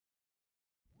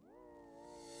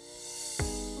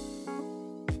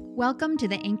Welcome to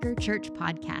the Anchor Church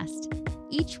podcast.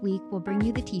 Each week, we'll bring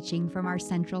you the teaching from our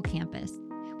central campus.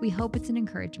 We hope it's an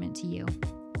encouragement to you.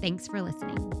 Thanks for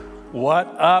listening. What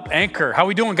up, Anchor? How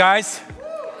we doing, guys?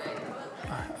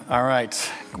 All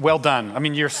right. Well done. I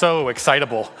mean, you're so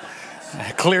excitable.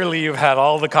 Clearly, you've had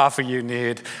all the coffee you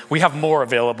need. We have more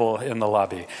available in the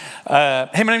lobby. Hey,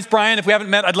 my name's Brian. If we haven't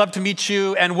met, I'd love to meet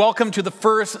you. And welcome to the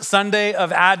first Sunday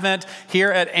of Advent here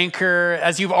at Anchor.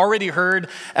 As you've already heard,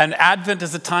 and Advent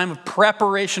is a time of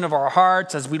preparation of our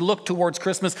hearts as we look towards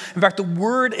Christmas. In fact, the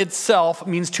word itself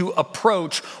means to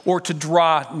approach or to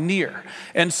draw near.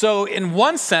 And so in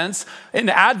one sense, in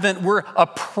Advent, we're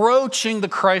approaching the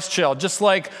Christ child, just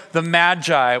like the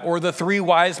Magi or the three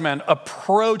wise men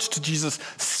approached Jesus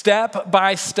step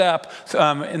by step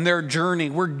in their journey.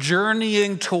 We're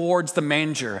journeying towards the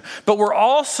manger. But we're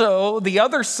also, the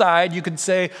other side, you could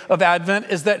say, of Advent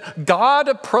is that God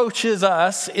approaches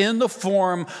us in the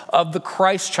form of the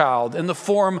Christ child, in the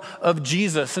form of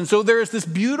Jesus. And so there's this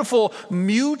beautiful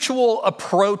mutual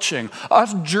approaching,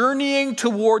 us journeying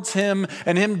towards him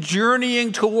and him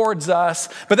journeying towards us.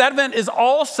 But Advent is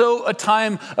also a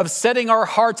time of setting our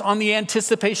hearts on the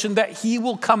anticipation that he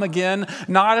will come again,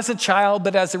 not as a child,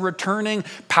 but as a returning,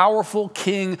 powerful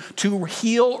king to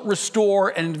heal, restore,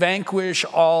 and vanquish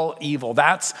all evil.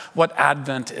 That's what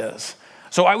Advent is.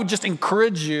 So I would just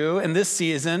encourage you in this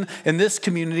season, in this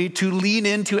community, to lean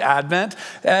into Advent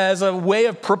as a way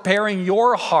of preparing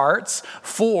your hearts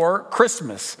for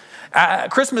Christmas.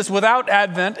 Christmas without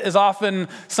Advent is often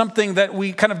something that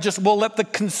we kind of just will let the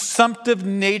consumptive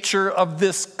nature of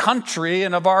this country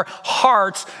and of our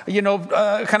hearts,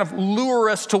 kind of lure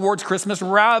us towards Christmas.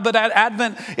 But at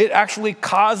Advent, it actually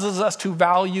causes us to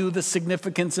value the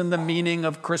significance and the meaning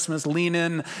of Christmas. Lean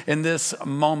in this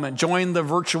moment. Join the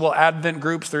virtual Advent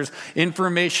groups. There's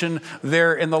information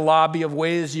there in the lobby of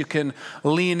ways you can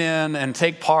lean in and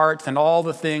take part and all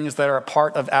the things that are a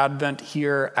part of Advent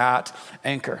here at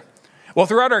Anchor. Well,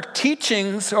 throughout our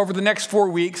teachings over the next 4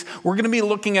 weeks, we're going to be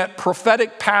looking at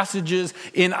prophetic passages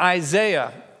in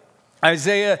Isaiah.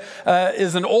 Isaiah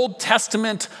is an Old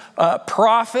Testament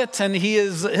prophet, and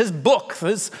his book,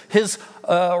 his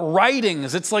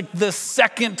writings, it's like the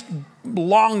second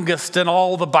longest in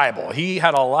all the Bible. He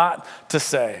had a lot to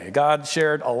say. God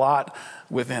shared a lot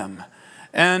with him.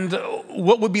 And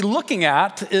what we'll be looking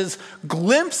at is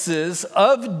glimpses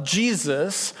of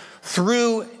Jesus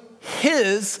through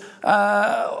his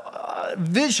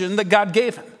vision that God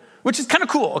gave him, which is kind of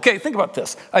cool. Okay, think about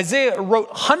this. Isaiah wrote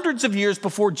hundreds of years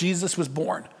before Jesus was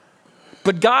born.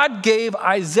 But God gave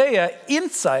Isaiah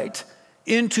insight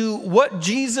into what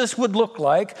Jesus would look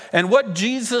like and what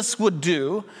Jesus would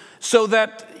do, so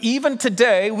that even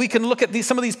today we can look at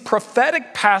some of these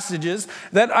prophetic passages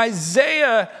that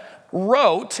Isaiah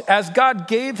wrote as God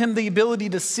gave him the ability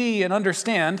to see and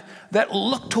understand that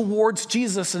look towards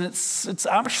Jesus. And it's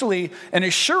actually an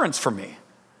assurance for me.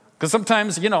 Because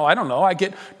sometimes, I don't know, I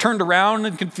get turned around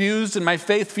and confused and my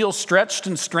faith feels stretched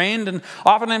and strained. And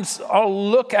oftentimes I'll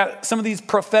look at some of these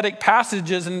prophetic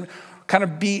passages and kind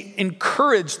of be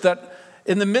encouraged that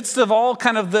in the midst of all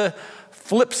kind of the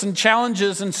flips and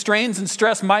challenges and strains and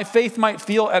stress my faith might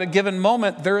feel at a given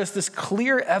moment, there is this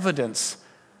clear evidence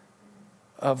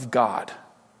of God.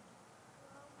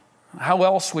 How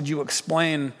else would you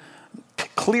explain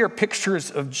clear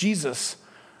pictures of Jesus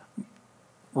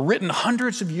written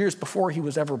hundreds of years before he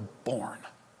was ever born?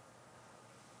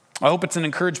 I hope it's an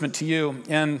encouragement to you.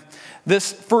 And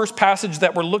this first passage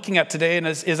that we're looking at today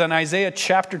is in Isaiah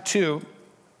chapter 2.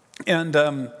 And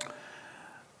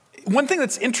one thing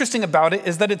that's interesting about it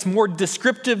is that it's more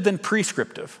descriptive than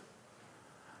prescriptive.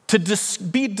 To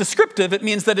be descriptive, it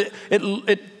means that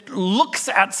it looks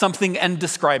at something and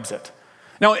describes it.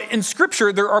 Now, in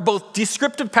Scripture, there are both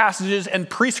descriptive passages and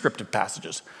prescriptive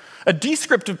passages. A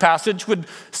descriptive passage would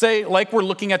say, like we're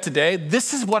looking at today,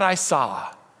 this is what I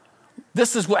saw.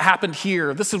 This is what happened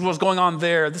here. This is what's going on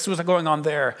there. This is what's going on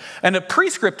there. And a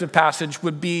prescriptive passage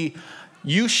would be,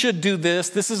 you should do this.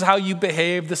 This is how you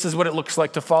behave. This is what it looks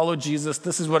like to follow Jesus.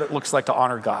 This is what it looks like to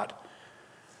honor God.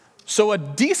 So a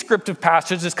descriptive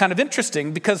passage is kind of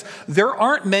interesting because there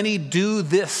aren't many do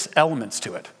this elements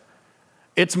to it.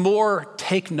 It's more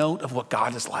take note of what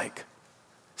God is like.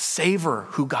 Savor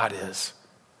who God is.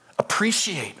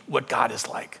 Appreciate what God is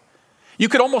like. You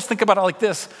could almost think about it like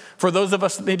this. For those of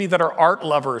us maybe that are art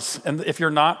lovers, and if you're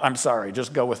not, I'm sorry,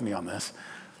 just go with me on this.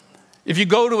 If you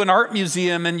go to an art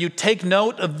museum and you take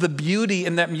note of the beauty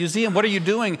in that museum, what are you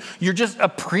doing? You're just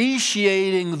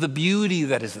appreciating the beauty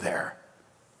that is there.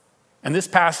 And this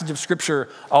passage of Scripture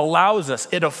allows us,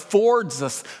 it affords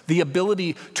us the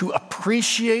ability to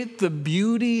appreciate the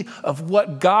beauty of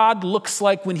what God looks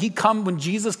like when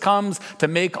Jesus comes to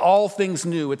make all things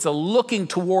new. It's a looking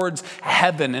towards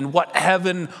heaven and what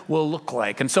heaven will look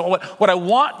like. And so what I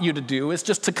want you to do is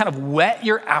just to kind of whet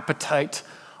your appetite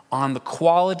on the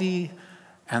quality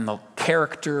and the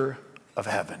character of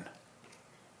heaven.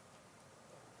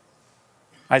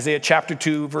 Isaiah chapter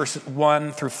 2, verse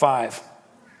 1 through 5.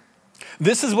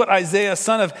 This is what Isaiah,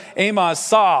 son of Amoz,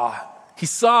 saw. He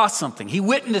saw something. He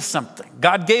witnessed something.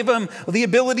 God gave him the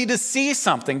ability to see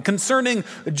something concerning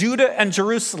Judah and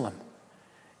Jerusalem.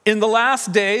 In the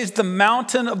last days, the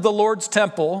mountain of the Lord's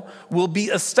temple will be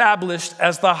established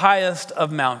as the highest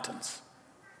of mountains.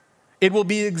 It will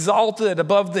be exalted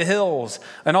above the hills,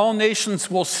 and all nations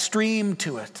will stream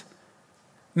to it.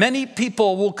 Many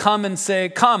people will come and say,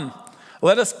 "Come,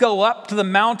 let us go up to the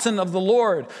mountain of the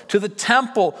Lord, to the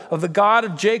temple of the God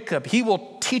of Jacob. He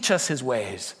will teach us his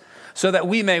ways, so that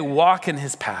we may walk in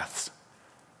his paths."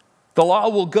 The law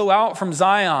will go out from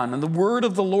Zion, and the word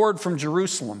of the Lord from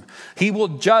Jerusalem. He will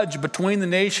judge between the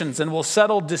nations and will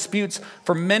settle disputes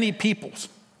for many peoples.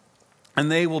 And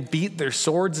they will beat their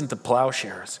swords into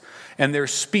plowshares and their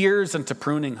spears into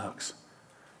pruning hooks.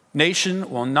 Nation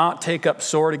will not take up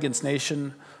sword against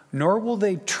nation, nor will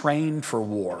they train for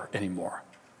war anymore.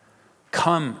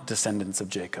 Come, descendants of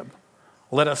Jacob,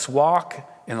 let us walk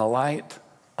in the light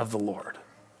of the Lord.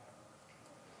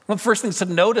 One of the first things to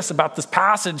notice about this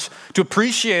passage, to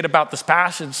appreciate about this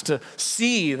passage, to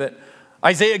see that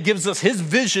Isaiah gives us his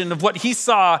vision of what he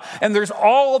saw, and there's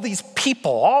all these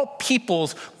people, all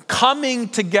peoples coming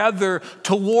together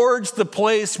towards the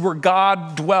place where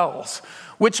God dwells,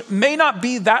 which may not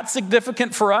be that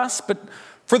significant for us, but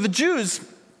for the Jews,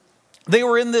 they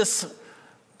were in this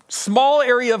small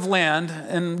area of land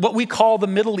in what we call the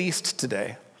Middle East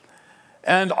today.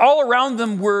 And all around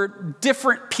them were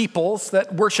different peoples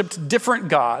that worshiped different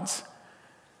gods.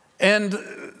 And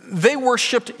they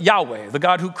worshiped Yahweh, the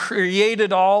God who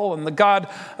created all, and the God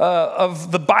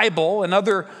of the Bible, and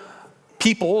other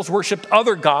peoples worshiped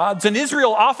other gods. And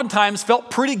Israel oftentimes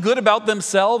felt pretty good about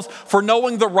themselves for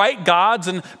knowing the right gods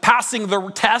and passing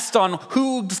the test on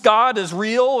whose God is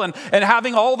real and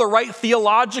having all the right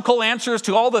theological answers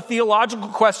to all the theological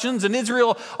questions. And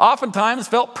Israel oftentimes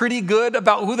felt pretty good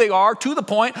about who they are, to the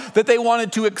point that they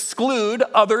wanted to exclude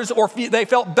others, or they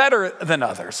felt better than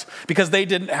others because they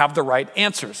didn't have the right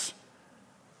answers.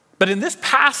 But in this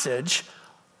passage,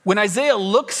 when Isaiah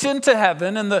looks into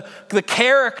heaven and the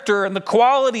character and the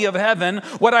quality of heaven,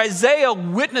 what Isaiah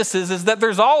witnesses is that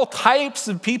there's all types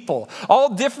of people, all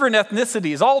different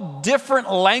ethnicities, all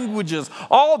different languages,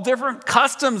 all different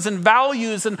customs and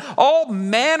values, and all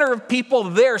manner of people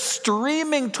there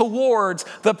streaming towards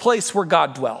the place where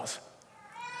God dwells.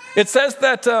 It says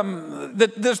that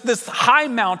there's this high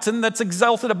mountain that's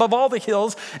exalted above all the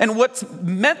hills, and what's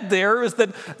meant there is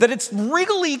that it's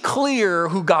really clear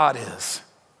who God is.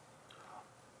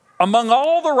 Among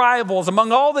all the rivals,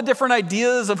 among all the different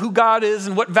ideas of who God is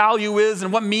and what value is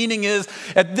and what meaning is,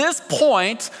 at this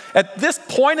point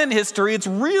in history, it's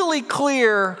really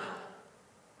clear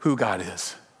who God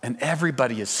is. And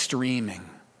everybody is streaming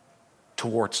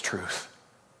towards truth.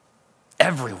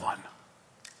 Everyone.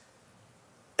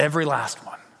 Every last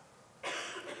one.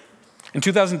 In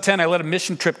 2010, I led a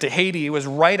mission trip to Haiti. It was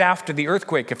right after the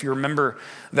earthquake, if you remember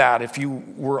that, if you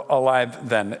were alive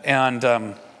then.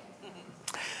 And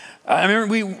I remember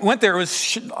we went there. It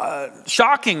was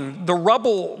shocking. The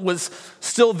rubble was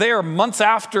still there months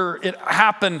after it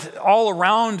happened. All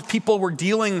around, people were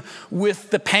dealing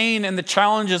with the pain and the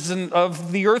challenges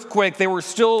of the earthquake. They were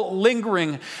still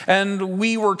lingering, and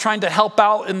we were trying to help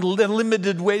out in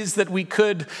limited ways that we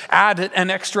could, add an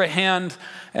extra hand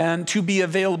and to be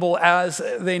available as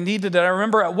they needed it. I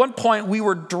remember at one point we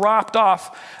were dropped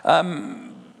off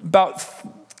about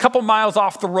couple miles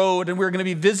off the road, and we were going to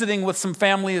be visiting with some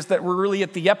families that were really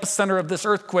at the epicenter of this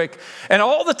earthquake. And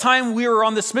all the time we were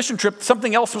on this mission trip,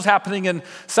 something else was happening in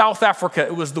South Africa.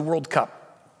 It was the World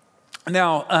Cup.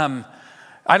 Now,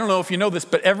 I don't know if you know this,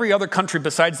 but every other country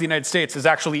besides the United States is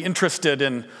actually interested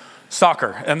in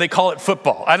soccer, and they call it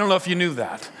football. I don't know if you knew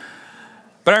that.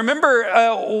 But I remember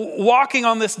walking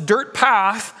on this dirt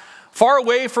path far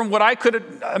away from what I could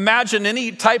imagine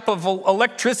any type of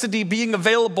electricity being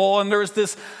available. And there was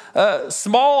this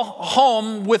small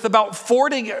home with about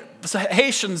 40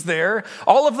 Haitians there,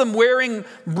 all of them wearing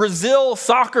Brazil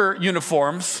football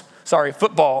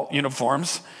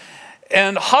uniforms.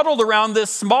 and huddled around this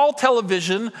small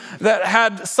television that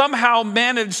had somehow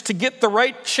managed to get the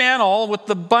right channel with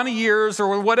the bunny ears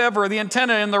or whatever, the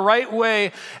antenna in the right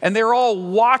way. And they were all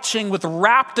watching with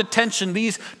rapt attention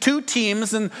these two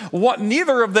teams. And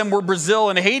neither of them were Brazil,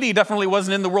 and Haiti definitely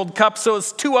wasn't in the World Cup. So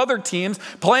it's two other teams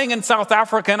playing in South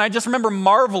Africa. And I just remember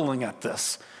marveling at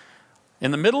this.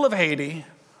 In the middle of Haiti,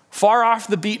 far off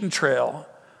the beaten trail,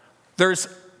 there's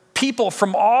people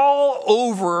from all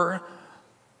over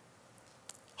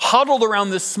huddled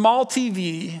around this small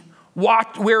TV,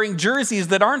 wearing jerseys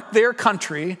that aren't their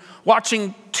country,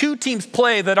 watching two teams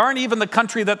play that aren't even the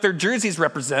country that their jerseys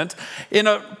represent, in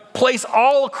a place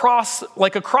all across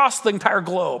the entire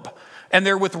globe. And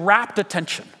they're with rapt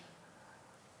attention.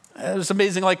 It was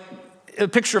amazing, like a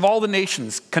picture of all the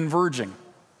nations converging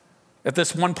at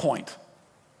this one point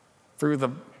through the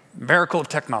miracle of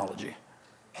technology.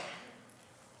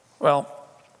 Well,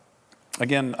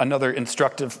 again, another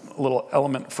instructive little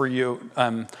element for you.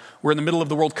 We're in the middle of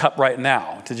the World Cup right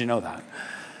now. Did you know that?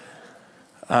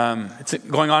 It's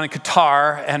going on in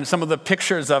Qatar, and some of the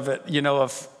pictures of it,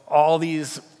 of all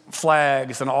these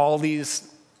flags and all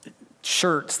these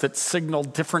shirts that signal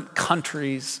different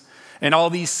countries and all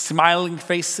these smiling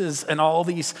faces and all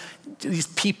these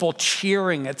people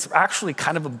cheering. It's actually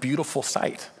kind of a beautiful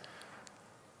sight.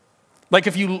 Like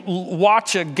if you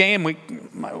watch a game,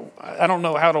 I don't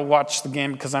know how to watch the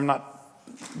game because I'm not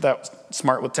that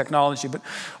smart with technology, but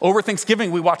over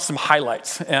Thanksgiving we watched some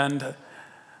highlights and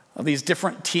these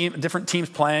different teams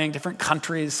playing, different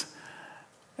countries,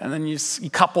 and then you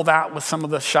couple that with some of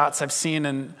the shots I've seen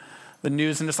in the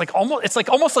news, and it's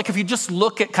almost like if you just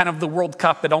look at kind of the World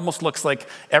Cup, it almost looks like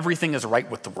everything is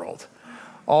right with the world.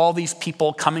 All these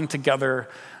people coming together,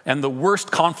 and the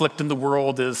worst conflict in the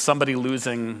world is somebody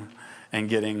losing and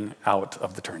getting out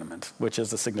of the tournament, which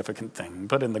is a significant thing,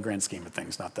 but in the grand scheme of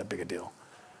things, not that big a deal.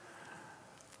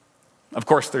 Of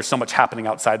course, there's so much happening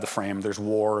outside the frame. There's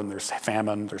war, and there's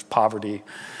famine, there's poverty.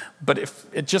 But if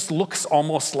it just looks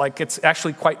almost like it's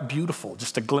actually quite beautiful,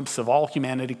 just a glimpse of all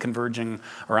humanity converging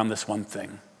around this one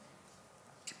thing.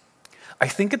 I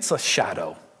think it's a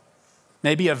shadow,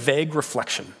 maybe a vague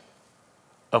reflection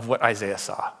of what Isaiah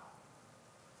saw.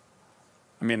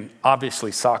 I mean,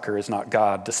 obviously soccer is not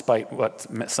God, despite what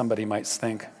somebody might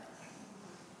think.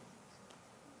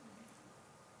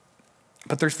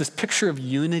 But there's this picture of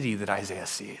unity that Isaiah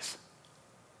sees.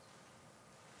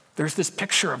 There's this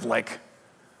picture of like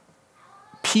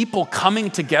people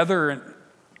coming together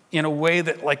in a way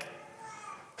that like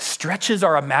stretches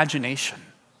our imagination.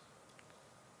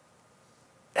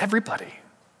 Everybody.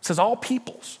 It says all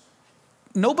peoples.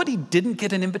 Nobody didn't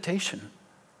get an invitation.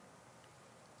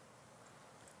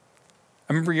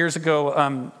 I remember years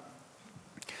ago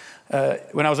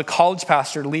when I was a college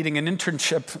pastor leading an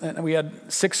internship, and we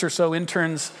had 6 or so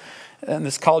interns in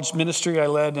this college ministry I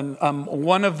led, and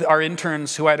one of our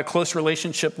interns who I had a close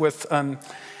relationship with,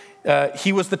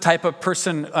 he was the type of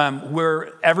person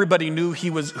where everybody knew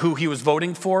who he was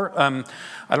voting for. I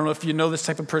don't know if you know this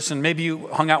type of person. Maybe you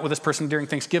hung out with this person during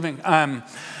Thanksgiving.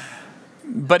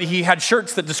 But he had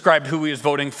shirts that described who he was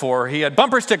voting for. He had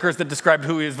bumper stickers that described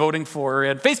who he was voting for. He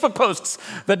had Facebook posts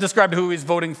that described who he was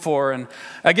voting for. And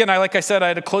again, like I said, I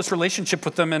had a close relationship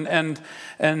with him, and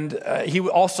he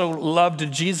also loved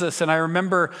Jesus. And I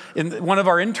remember in one of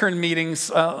our intern meetings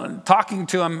talking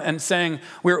to him and saying,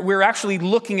 we're actually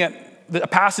looking at a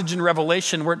passage in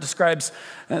Revelation where it describes,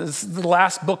 the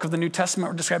last book of the New Testament,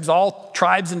 where it describes all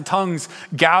tribes and tongues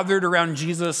gathered around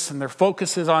Jesus, and their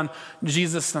focus is on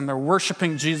Jesus, and they're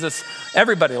worshiping Jesus.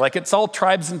 Everybody, like it's all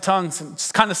tribes and tongues. And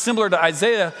it's kind of similar to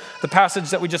Isaiah, the passage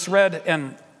that we just read.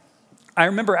 And I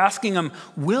remember asking him,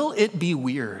 will it be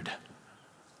weird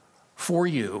for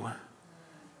you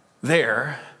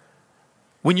there,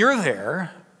 when you're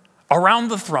there, around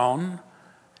the throne,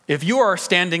 if you are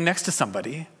standing next to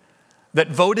somebody that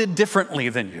voted differently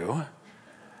than you,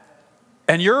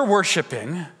 and you're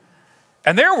worshiping,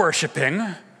 and they're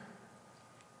worshiping,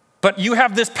 but you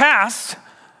have this past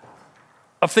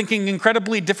of thinking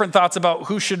incredibly different thoughts about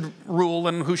who should rule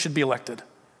and who should be elected.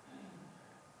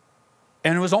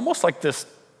 And it was almost like this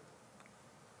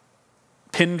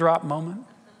pin drop moment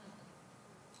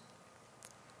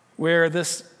where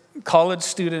this college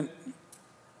student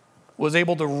was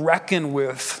able to reckon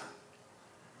with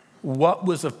what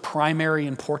was of primary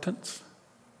importance.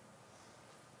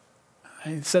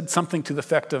 He said something to the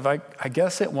effect of, I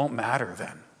guess it won't matter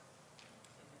then.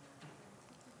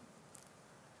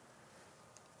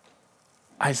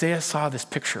 Isaiah saw this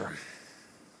picture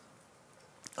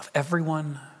of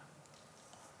everyone,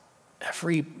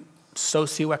 every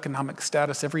socioeconomic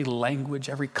status, every language,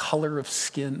 every color of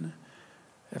skin,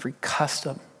 every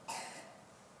custom,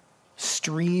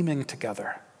 streaming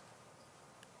together.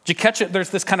 Did you catch it?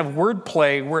 There's this kind of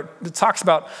wordplay where it talks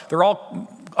about they're all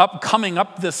coming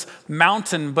up this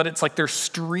mountain, but it's like they're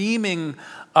streaming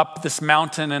up this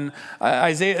mountain. And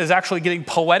Isaiah is actually getting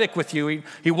poetic with you.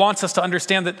 He wants us to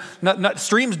understand that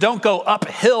streams don't go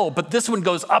uphill, but this one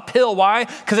goes uphill. Why?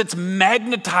 Because it's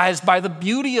magnetized by the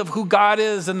beauty of who God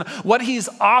is and what he's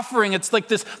offering. It's like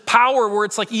this power where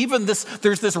it's like even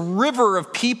there's this river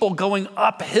of people going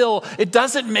uphill. It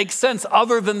doesn't make sense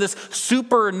other than this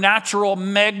supernatural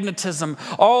magnetism.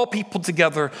 All people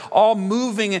together, all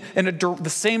moving in the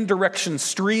same direction,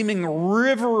 streaming,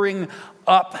 rivering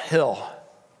uphill.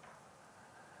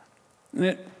 And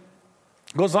it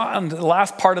goes on to the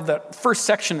last part of that first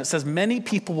section. It says, many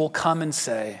people will come and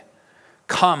say,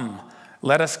 come,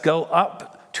 let us go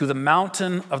up to the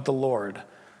mountain of the Lord,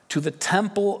 to the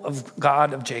temple of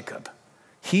God of Jacob.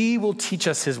 He will teach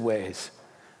us his ways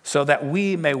so that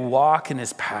we may walk in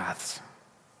his paths.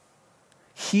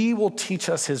 He will teach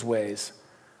us his ways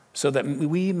so that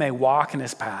we may walk in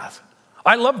his path.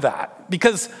 I love that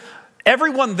because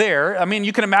everyone there, I mean,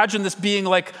 you can imagine this being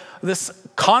like this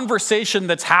conversation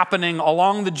that's happening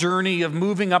along the journey of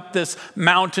moving up this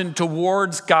mountain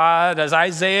towards God as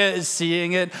Isaiah is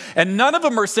seeing it. And none of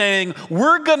them are saying,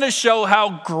 we're going to show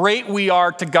how great we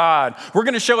are to God. We're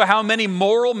going to show how many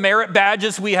moral merit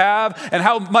badges we have and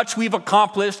how much we've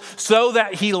accomplished so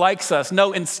that he likes us.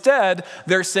 No, instead,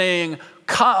 they're saying,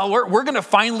 we're going to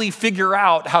finally figure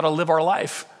out how to live our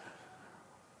life.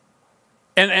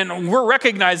 And we're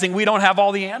recognizing we don't have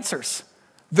all the answers.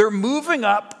 They're moving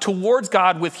up towards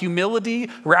God with humility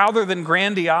rather than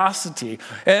grandiosity.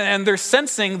 And they're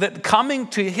sensing that coming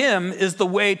to him is the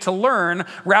way to learn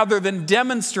rather than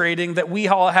demonstrating that we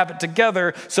all have it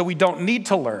together so we don't need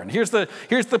to learn. Here's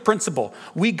the principle.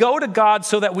 We go to God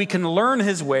so that we can learn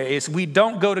his ways. We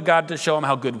don't go to God to show him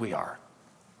how good we are.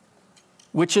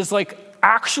 Which is like,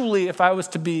 actually, if I was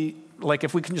to be like,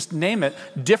 if we can just name it,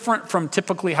 different from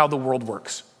typically how the world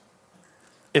works.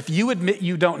 If you admit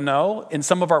you don't know in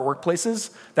some of our workplaces,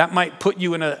 that might put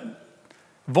you in a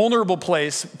vulnerable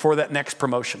place for that next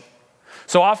promotion.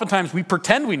 So oftentimes we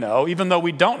pretend we know, even though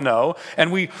we don't know,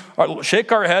 and we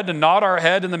shake our head and nod our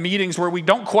head in the meetings where we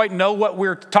don't quite know what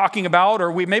we're talking about,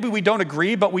 or maybe we don't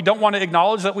agree, but we don't want to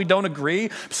acknowledge that we don't agree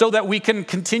so that we can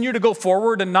continue to go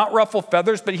forward and not ruffle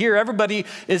feathers. But here everybody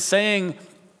is saying,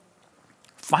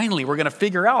 finally, we're going to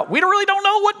figure out. We really don't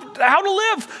know how to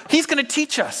live. He's going to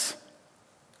teach us.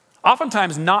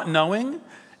 Oftentimes, not knowing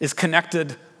is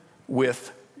connected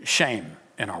with shame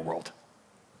in our world.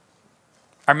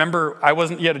 I remember I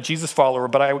wasn't yet a Jesus follower,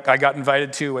 but I got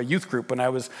invited to a youth group when I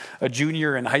was a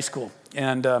junior in high school.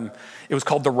 And it was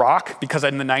called The Rock because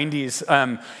in the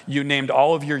 90s, you named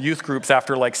all of your youth groups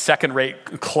after like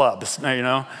second-rate clubs, you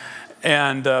know?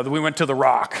 And we went to The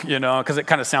Rock, you know, because it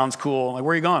kind of sounds cool. Like,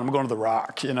 where are you going? I'm going to The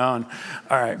Rock, you know. And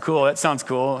all right, cool. That sounds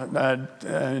cool.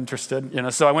 Interested, you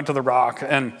know. So I went to The Rock,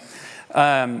 and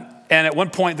at one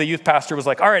point the youth pastor was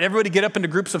like, "All right, everybody, get up into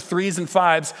groups of 3s and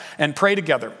 5s and pray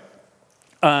together."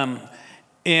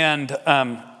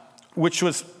 Which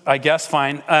was, I guess,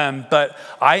 fine. But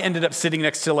I ended up sitting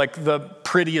next to like the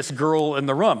prettiest girl in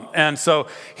the room, and so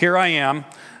here I am.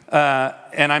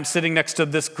 And I'm sitting next to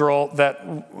this girl that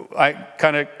I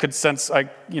kind of could sense,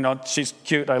 she's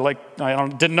cute.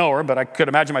 Didn't know her, but I could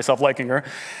imagine myself liking her.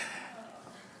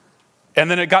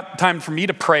 And then it got time for me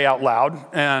to pray out loud,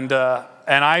 and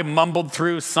I mumbled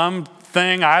through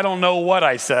something. I don't know what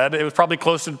I said. It was probably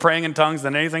closer to praying in tongues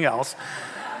than anything else.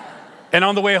 And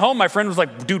on the way home, my friend was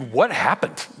like, "Dude, what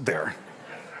happened there?"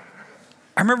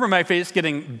 I remember my face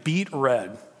getting beet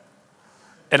red,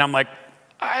 and I'm like,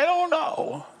 "I don't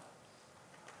know."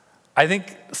 I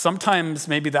think sometimes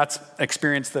maybe that's an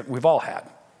experience that we've all had,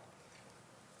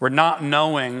 where not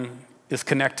knowing is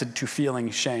connected to feeling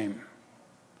shame.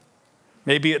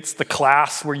 Maybe it's the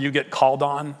class where you get called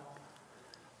on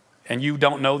and you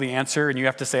don't know the answer and you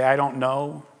have to say, "I don't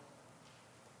know."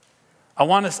 I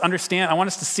want us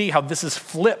to see how this is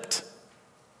flipped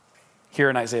here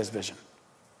in Isaiah's vision.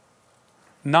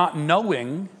 Not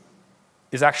knowing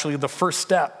is actually the first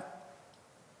step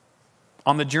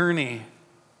on the journey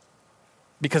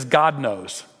because God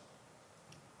knows.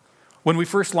 When we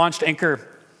first launched Anchor,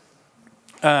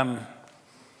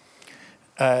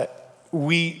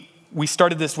 we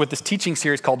started this with this teaching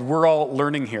series called We're All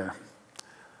Learning Here,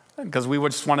 because we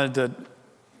just wanted to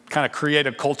kind of create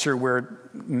a culture where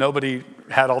nobody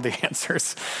had all the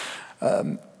answers.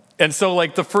 And so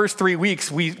like the first 3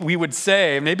 weeks, we would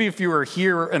say, maybe if you were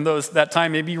here in that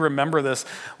time, maybe you remember this,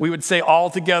 we would say all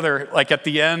together, like at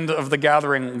the end of the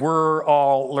gathering, "We're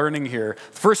all learning here."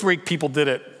 The first week people did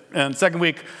it And second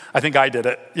week, I think I did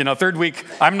it. Third week,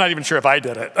 I'm not even sure if I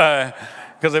did it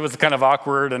because it was kind of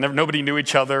awkward and nobody knew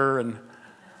each other.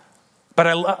 But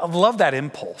I love that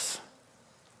impulse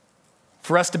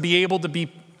for us to be able to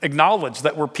be acknowledged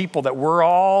that we're people, that we're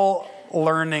all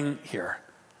learning here.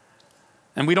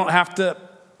 And we don't have to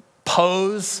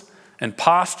pose and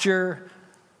posture,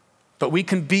 but we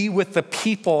can be with the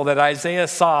people that Isaiah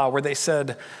saw where they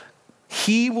said,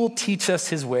 he will teach us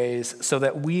his ways so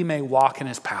that we may walk in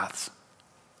his paths.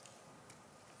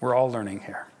 We're all learning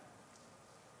here.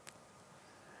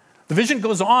 The vision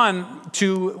goes on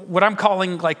to what I'm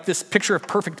calling like this picture of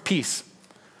perfect peace.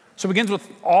 So it begins with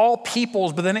all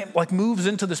peoples, but then it like moves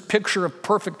into this picture of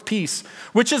perfect peace,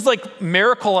 which is like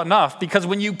miracle enough, because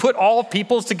when you put all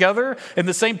peoples together in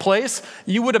the same place,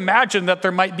 you would imagine that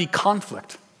there might be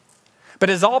conflict. But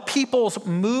as all peoples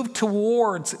move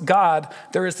towards God,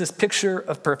 there is this picture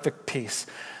of perfect peace.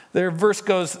 The verse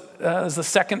goes, as the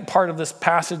second part of this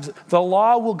passage, the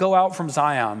law will go out from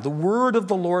Zion, the word of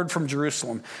the Lord from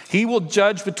Jerusalem. He will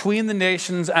judge between the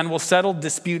nations and will settle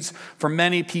disputes for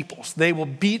many peoples. They will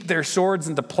beat their swords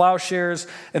into plowshares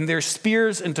and their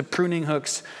spears into pruning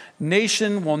hooks.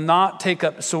 Nation will not take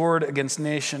up sword against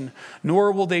nation,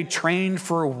 nor will they train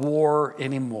for war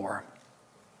anymore.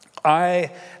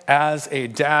 I, as a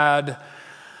dad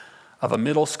of a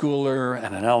middle schooler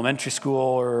and an elementary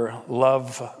schooler,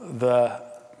 love the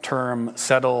term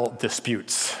settle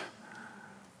disputes.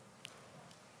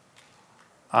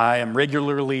 I am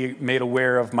regularly made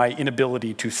aware of my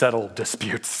inability to settle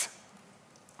disputes.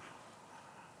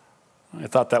 I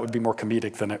thought that would be more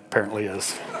comedic than it apparently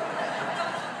is.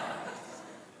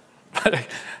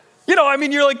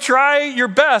 You're like, try your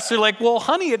best. You're like, well,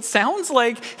 honey, it sounds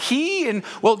like you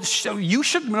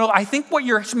should know. I think what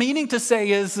you're meaning to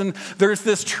say is, and there's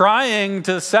this trying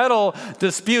to settle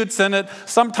disputes, and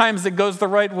sometimes it goes the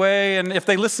right way. And if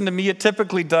they listen to me, it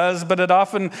typically does, but it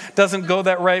often doesn't go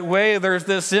that right way. There's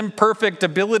this imperfect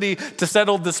ability to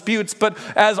settle disputes. But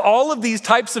as all of these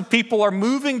types of people are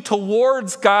moving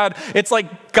towards God, it's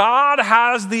like God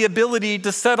has the ability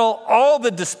to settle all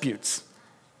the disputes.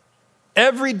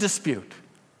 Every dispute.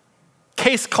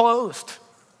 Case closed.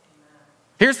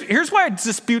 Here's why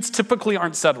disputes typically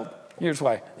aren't settled. Here's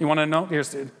why. You want to know? Here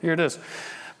it is.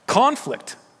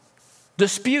 Conflict.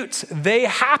 Disputes, they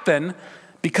happen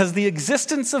because the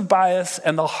existence of bias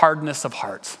and the hardness of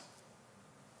hearts.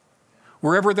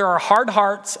 Wherever there are hard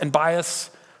hearts and bias,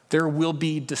 there will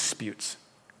be disputes.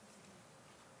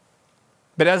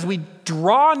 But as we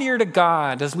draw near to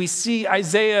God, as we see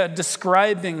Isaiah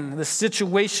describing the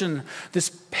situation, this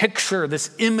picture,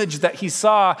 this image that he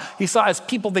saw as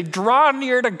people, they draw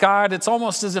near to God. It's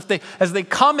almost as if they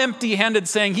come empty-handed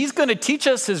saying, he's going to teach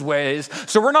us his ways.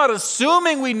 So we're not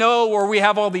assuming we know or we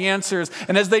have all the answers.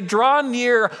 And as they draw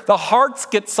near, the hearts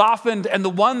get softened, and the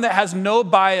one that has no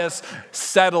bias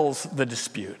settles the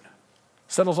dispute,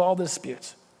 settles all the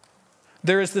disputes.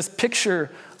 There is this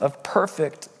picture of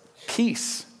perfect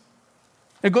peace.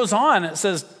 It goes on, it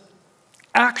says,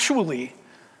 actually,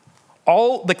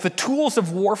 all like the tools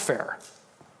of warfare,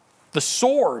 the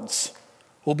swords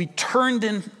will be turned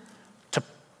into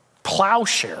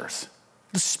plowshares,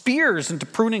 the spears into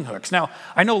pruning hooks. Now,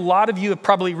 I know a lot of you have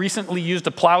probably recently used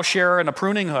a plowshare and a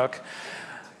pruning hook,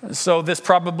 so this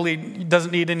probably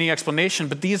doesn't need any explanation,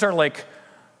 but these are like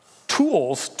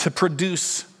tools to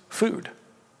produce food,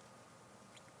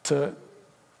 to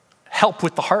help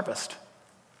with the harvest.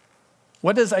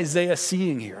 What is Isaiah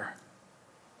seeing here?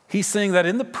 He's saying that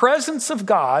in the presence of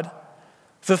God,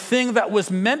 the thing that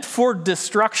was meant for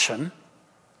destruction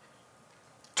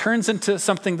turns into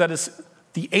something that is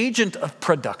the agent of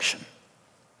production.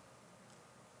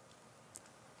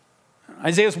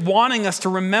 Isaiah's wanting us to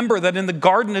remember that in the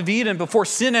Garden of Eden, before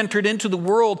sin entered into the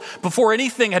world, before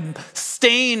anything had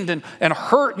stained and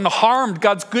hurt and harmed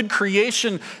God's good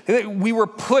creation, we were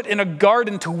put in a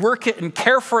garden to work it and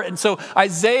care for it. And so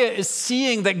Isaiah is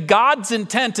seeing that God's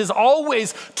intent is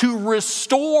always to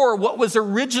restore what was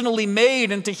originally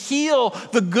made and to heal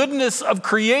the goodness of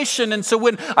creation. And so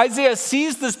when Isaiah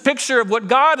sees this picture of what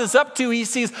God is up to, he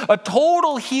sees a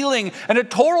total healing and a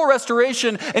total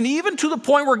restoration, and even to the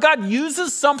point where God uses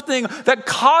something that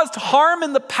caused harm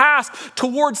in the past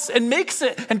towards and makes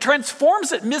it and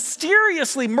transforms it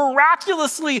mysteriously,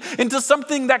 miraculously into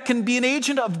something that can be an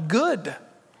agent of good.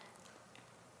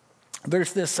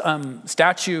 There's this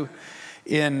statue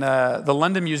in the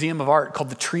London Museum of Art called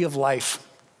the Tree of Life.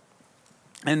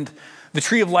 And the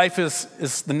Tree of Life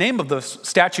is the name of the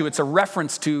statue. It's a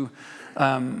reference to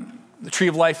the Tree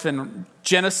of Life in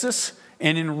Genesis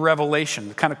and in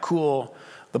Revelation. Kind of cool.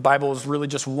 The Bible is really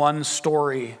just one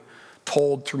story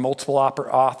told through multiple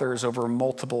authors over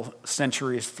multiple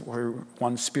centuries through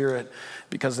one Spirit,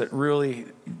 because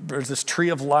there's this tree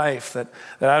of life that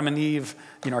Adam and Eve,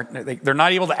 they're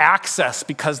not able to access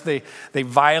because they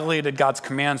violated God's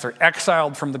commands. They're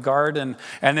exiled from the garden.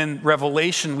 And in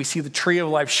Revelation, we see the tree of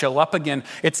life show up again.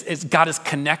 It's God is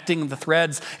connecting the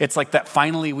threads. It's like that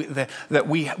finally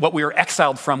what we were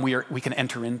exiled from, we can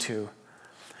enter into.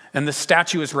 And the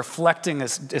statue is reflecting,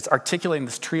 it's articulating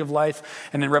this tree of life.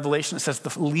 And in Revelation, it says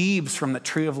the leaves from the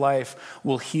tree of life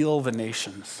will heal the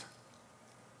nations.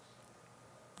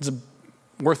 It's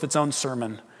worth its own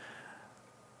sermon.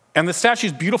 And the statue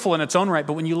is beautiful in its own right,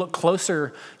 but when you look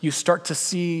closer, you start to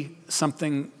see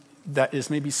something that is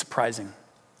maybe surprising.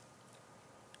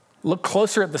 Look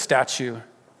closer at the statue,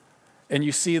 and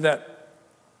you see that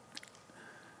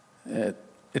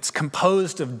it's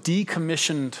composed of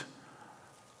decommissioned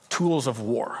tools of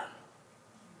war.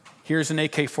 Here's an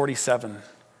AK-47.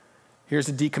 Here's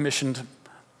a decommissioned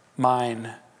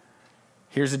mine.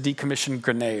 Here's a decommissioned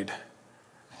grenade.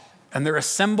 And they're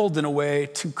assembled in a way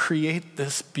to create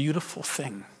this beautiful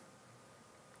thing.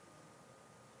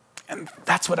 And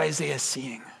that's what Isaiah is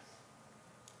seeing.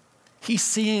 He's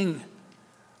seeing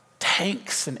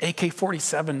tanks and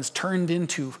AK-47s turned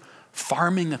into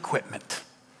farming equipment.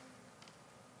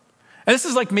 And this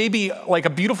is maybe a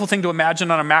beautiful thing to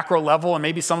imagine on a macro level, and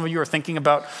maybe some of you are thinking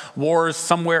about wars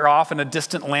somewhere off in a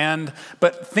distant land.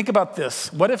 But think about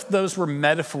this. What if those were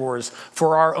metaphors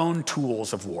for our own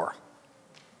tools of war?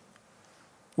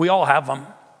 We all have them.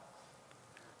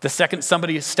 The second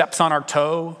somebody steps on our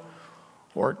toe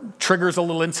or triggers a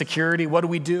little insecurity, what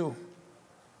do?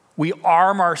 We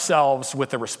arm ourselves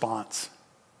with a response.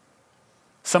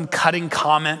 Some cutting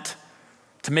comment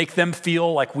to make them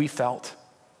feel like we felt.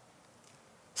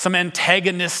 Some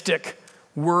antagonistic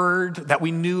word that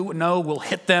we know will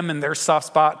hit them in their soft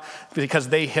spot because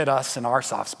they hit us in our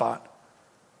soft spot.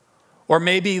 Or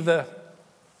maybe the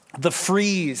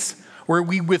freeze where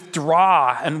we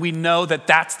withdraw and we know that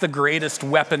that's the greatest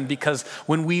weapon because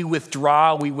when we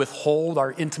withdraw, we withhold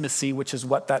our intimacy, which is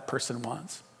what that person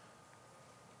wants.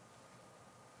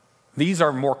 These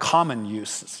are more common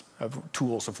uses of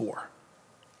tools of war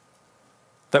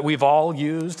that we've all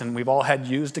used and we've all had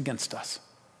used against us.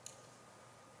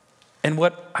 And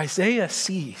what Isaiah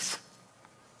sees,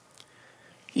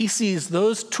 he sees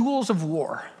those tools of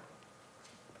war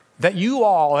that you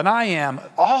all and I am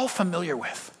all familiar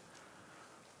with,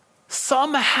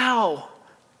 somehow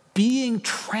being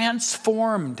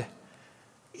transformed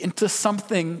into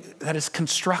something that is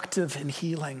constructive and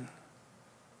healing.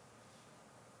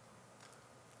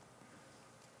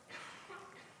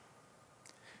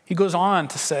 He goes on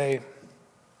to say,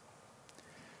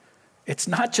 it's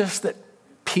not just that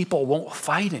people won't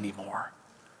fight anymore.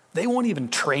 They won't even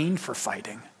train for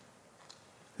fighting.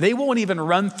 They won't even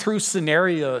run through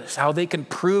scenarios how they can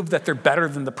prove that they're better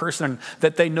than the person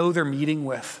that they know they're meeting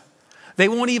with. They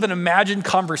won't even imagine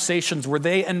conversations where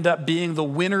they end up being the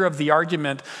winner of the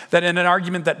argument, that in an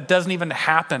argument that doesn't even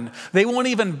happen. They won't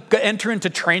even enter into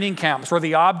training camps where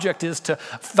the object is to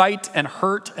fight and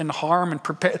hurt and harm and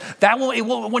prepare. It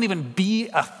won't even be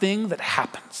a thing that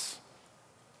happens.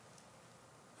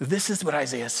 This is what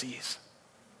Isaiah sees.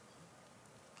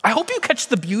 I hope you catch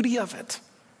the beauty of it.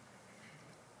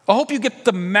 I hope you get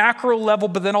the macro level,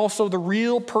 but then also the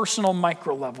real personal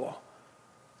micro level.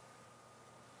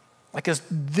 As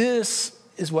this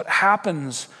is what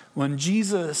happens when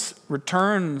Jesus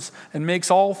returns and makes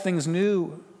all things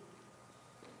new.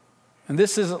 And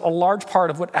this is a large part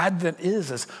of what Advent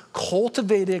is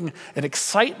cultivating an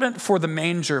excitement for the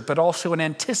manger, but also an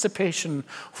anticipation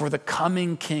for the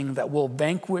coming King that will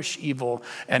vanquish evil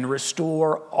and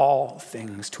restore all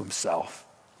things to himself.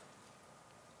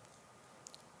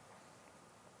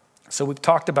 So we've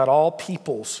talked about all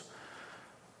peoples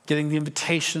getting the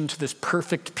invitation to this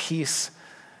perfect peace,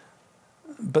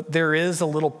 but there is a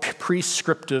little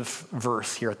prescriptive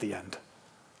verse here at the end.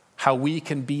 How we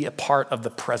can be a part of the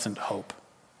present hope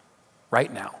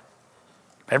right now.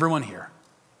 Everyone here.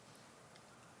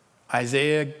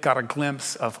 Isaiah got a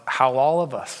glimpse of how all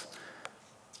of us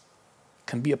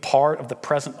can be a part of the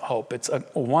present hope. It's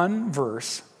one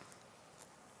verse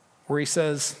where he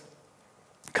says,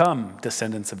 "Come,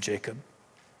 descendants of Jacob,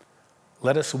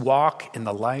 let us walk in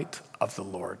the light of the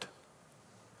Lord."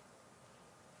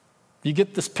 You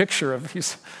get this picture of,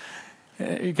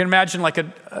 you can imagine like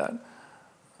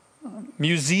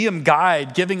museum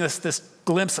guide giving us this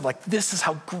glimpse of like, this is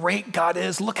how great God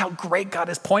is. Look how great God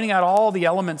is, pointing out all the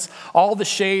elements, all the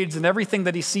shades and everything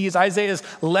that he sees. Isaiah is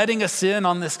letting us in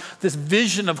on this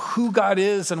vision of who God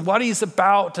is and what he's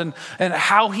about and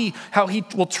how he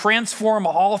will transform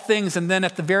all things. And then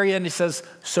at the very end, he says,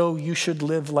 so you should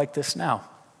live like this now.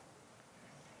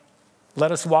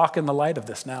 Let us walk in the light of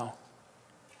this now.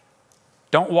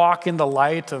 Don't walk in the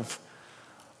light of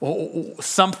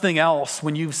something else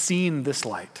when you've seen this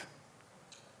light.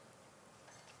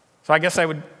 So I guess I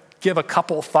would give a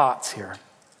couple thoughts here.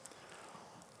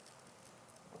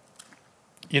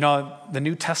 The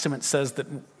New Testament says that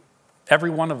every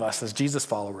one of us as Jesus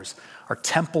followers are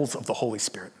temples of the Holy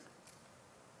Spirit.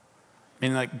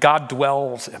 Meaning like God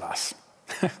dwells in us.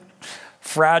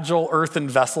 Fragile earthen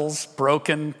vessels,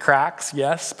 broken cracks,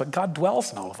 yes, but God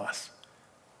dwells in all of us.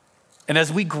 And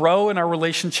as we grow in our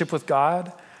relationship with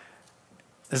God,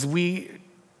 as we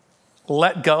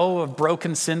let go of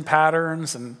broken sin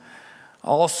patterns and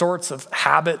all sorts of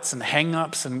habits and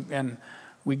hang-ups and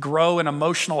we grow in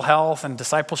emotional health and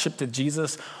discipleship to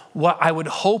Jesus, what I would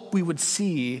hope we would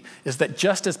see is that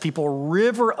just as people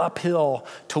river uphill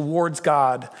towards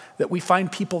God, that we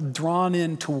find people drawn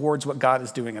in towards what God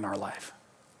is doing in our life.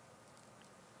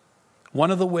 One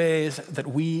of the ways that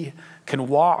we can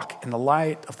walk in the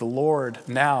light of the Lord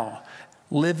now,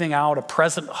 living out a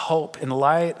present hope in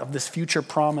light of this future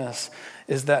promise,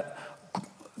 is that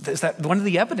one of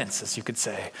the evidences, you could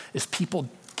say, is people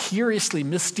curiously,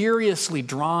 mysteriously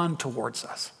drawn towards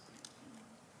us.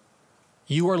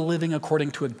 You are living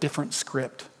according to a different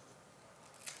script.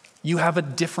 You have a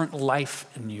different life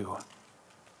in you.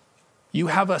 You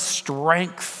have a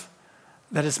strength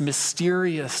that is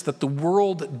mysterious, that the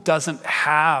world doesn't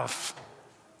have.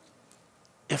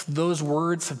 If those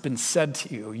words have been said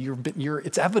to you,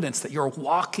 it's evidence that you're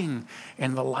walking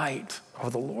in the light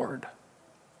of the Lord.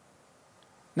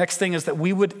 Next thing is that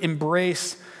we would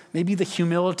embrace maybe the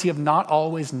humility of not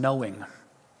always knowing.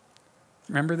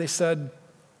 Remember they said,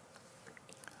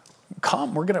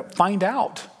 come, we're going to find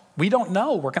out. We don't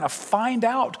know. We're going to find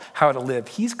out how to live.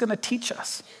 He's going to teach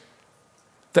us.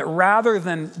 That rather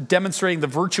than demonstrating the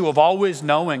virtue of always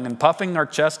knowing and puffing our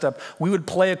chest up, we would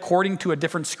play according to a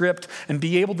different script and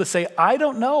be able to say, I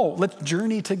don't know, let's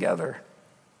journey together.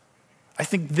 I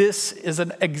think this is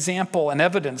an example, an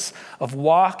evidence of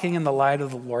walking in the light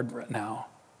of the Lord right now.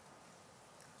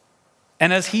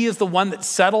 And as he is the one that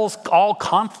settles all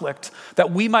conflict,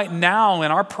 that we might now, in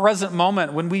our present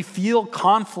moment, when we feel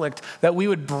conflict, that we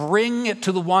would bring it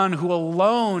to the one who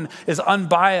alone is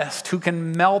unbiased, who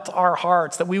can melt our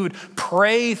hearts, that we would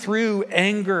pray through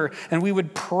anger and we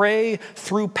would pray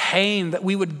through pain, that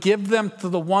we would give them to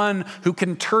the one who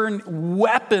can turn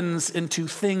weapons into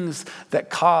things that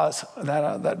cause,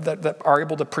 that are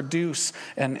able to produce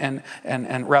and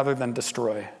rather than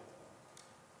destroy.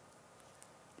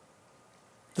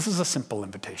 This is a simple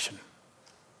invitation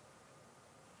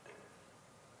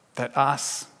that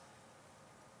us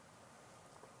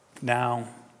now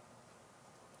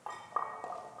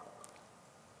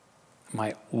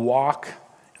might walk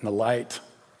in the light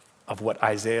of what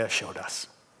Isaiah showed us.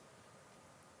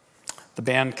 The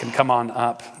band can come on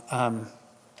up. And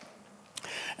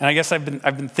I guess I've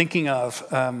been thinking of,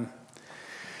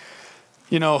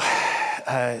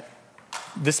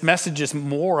 this message is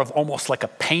more of almost like a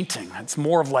painting. It's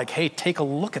more of like, hey, take a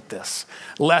look at this.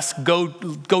 Less go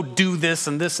do this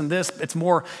and this and this. It's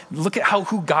more, look at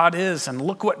who God is and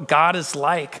look what God is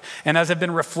like. And as I've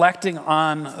been reflecting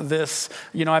on this,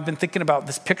 I've been thinking about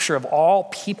this picture of all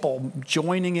people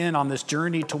joining in on this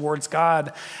journey towards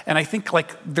God. And I think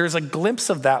like there's a glimpse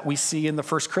of that we see in the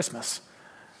first Christmas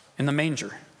in the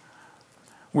manger,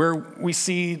 where we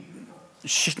see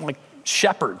like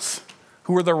shepherds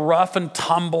who were the rough and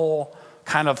tumble,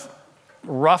 kind of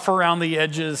rough around the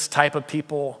edges type of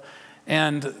people.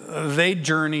 And they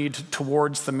journeyed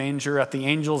towards the manger at the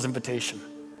angel's invitation.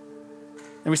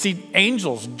 And we see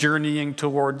angels journeying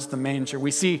towards the manger. We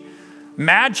see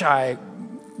magi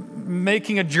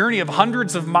making a journey of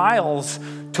hundreds of miles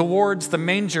towards the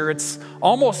manger. It's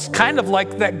almost kind of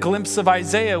like that glimpse of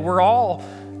Isaiah, where all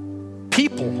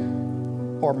people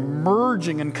are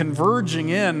merging and converging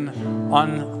in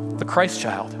on the Christ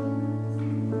child.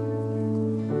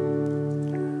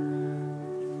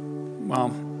 Well,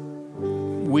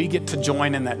 we get to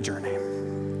join in that journey.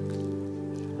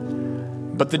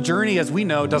 But the journey, as we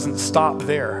know, doesn't stop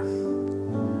there.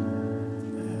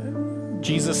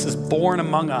 Jesus is born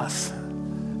among us,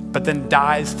 but then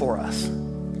dies for us.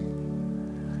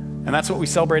 And that's what we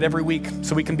celebrate every week,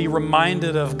 so we can be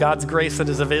reminded of God's grace that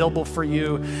is available for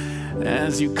you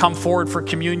as you come forward for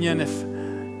communion.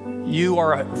 you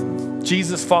are a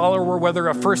Jesus follower, whether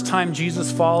a first-time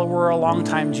Jesus follower or a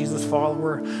long-time Jesus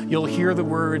follower, you'll hear the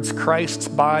words, Christ's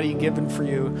body given for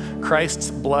you,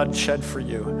 Christ's blood shed for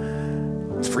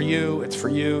you. It's for you, it's for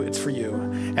you, it's for you.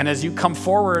 And as you come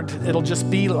forward, it'll just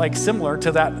be like similar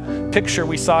to that picture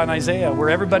we saw in Isaiah, where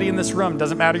everybody in this room,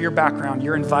 doesn't matter your background,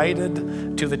 you're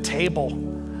invited to the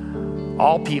table.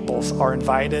 All peoples are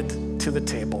invited to the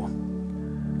table.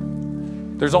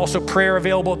 There's also prayer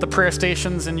available at the prayer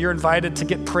stations, and you're invited to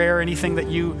get prayer. Anything that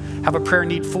you have a prayer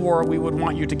need for, we would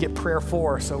want you to get prayer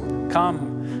for. So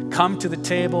come to the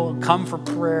table, come for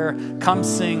prayer, come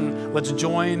sing. Let's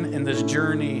join in this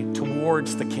journey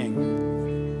towards the King.